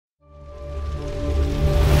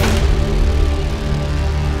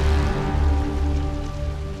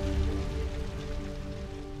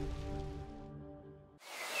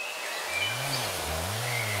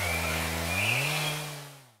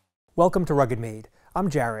Welcome to RuggedMade. I'm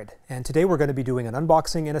Jared, and today we're going to be doing an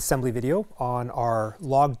unboxing and assembly video on our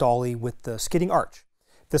log dolly with the skidding arch.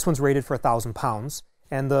 This one's rated for 1,000 pounds,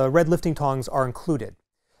 and the red lifting tongs are included.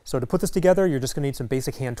 So to put this together, you're just going to need some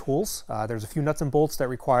basic hand tools. There's a few nuts and bolts that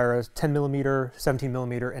require 10mm,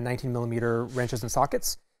 17mm, and 19mm wrenches and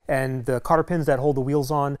sockets, and the cotter pins that hold the wheels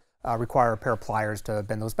on require a pair of pliers to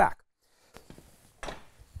bend those back.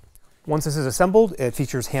 Once this is assembled, it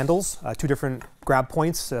features handles, two different grab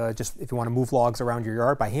points, just if you want to move logs around your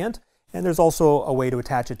yard by hand. And there's also a way to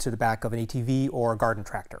attach it to the back of an ATV or a garden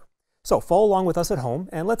tractor. So follow along with us at home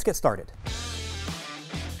and let's get started.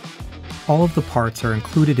 All of the parts are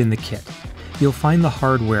included in the kit. You'll find the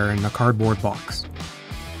hardware in a cardboard box.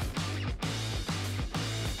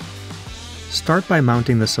 Start by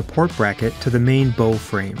mounting the support bracket to the main bow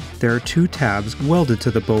frame. There are two tabs welded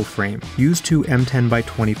to the bow frame. Use two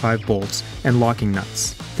M10x25 bolts and locking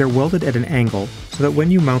nuts. They're welded at an angle so that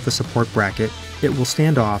when you mount the support bracket, it will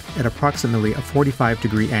stand off at approximately a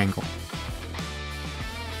 45-degree angle.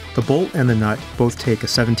 The bolt and the nut both take a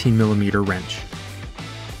 17mm wrench.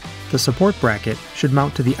 The support bracket should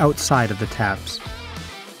mount to the outside of the tabs.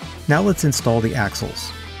 Now let's install the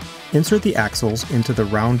axles. Insert the axles into the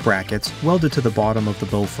round brackets welded to the bottom of the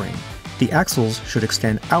bow frame. The axles should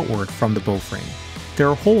extend outward from the bow frame. There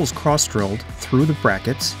are holes cross-drilled through the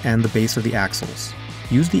brackets and the base of the axles.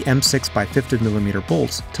 Use the M6x50mm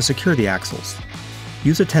bolts to secure the axles.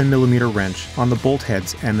 Use a 10mm wrench on the bolt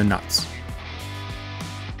heads and the nuts.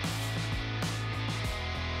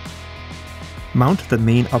 Mount the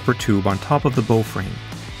main upper tube on top of the bow frame.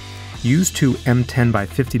 Use two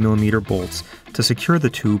M10x50mm bolts to secure the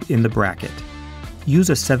tube in the bracket. Use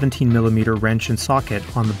a 17mm wrench and socket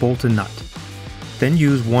on the bolt and nut. Then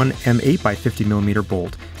use one M8x50mm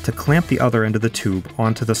bolt to clamp the other end of the tube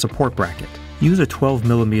onto the support bracket. Use a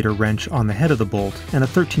 12mm wrench on the head of the bolt and a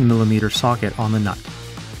 13mm socket on the nut.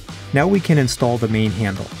 Now we can install the main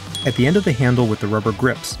handle. At the end of the handle with the rubber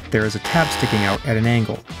grips, there is a tab sticking out at an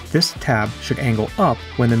angle. This tab should angle up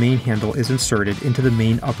when the main handle is inserted into the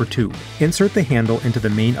main upper tube. Insert the handle into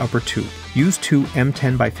the main upper tube. Use two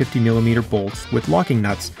M10x50mm bolts with locking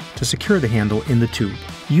nuts to secure the handle in the tube.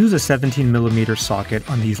 Use a 17mm socket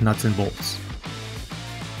on these nuts and bolts.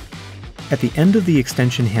 At the end of the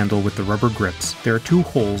extension handle with the rubber grips, there are two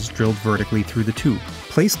holes drilled vertically through the tube.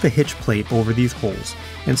 Place the hitch plate over these holes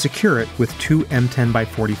and secure it with two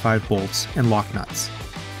M10x45 bolts and lock nuts.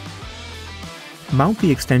 Mount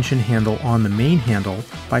the extension handle on the main handle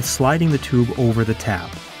by sliding the tube over the tab.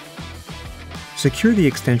 Secure the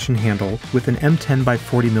extension handle with an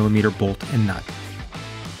M10x40mm bolt and nut.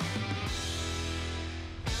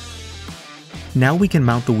 Now we can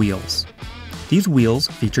mount the wheels. These wheels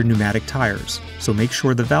feature pneumatic tires, so make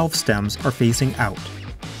sure the valve stems are facing out.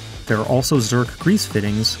 There are also Zerk grease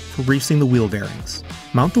fittings for greasing the wheel bearings.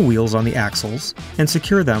 Mount the wheels on the axles and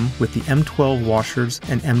secure them with the M12 washers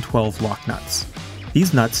and M12 lock nuts.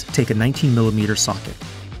 These nuts take a 19mm socket.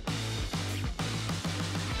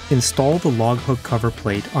 Install the log hook cover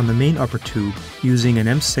plate on the main upper tube using an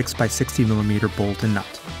M6x60mm bolt and nut.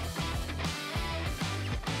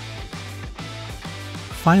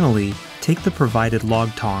 Finally, take the provided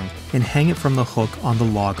log tong and hang it from the hook on the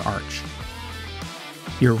log arch.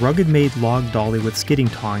 Your RuggedMade log dolly with skidding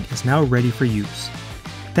tong is now ready for use.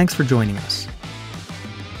 Thanks for joining us.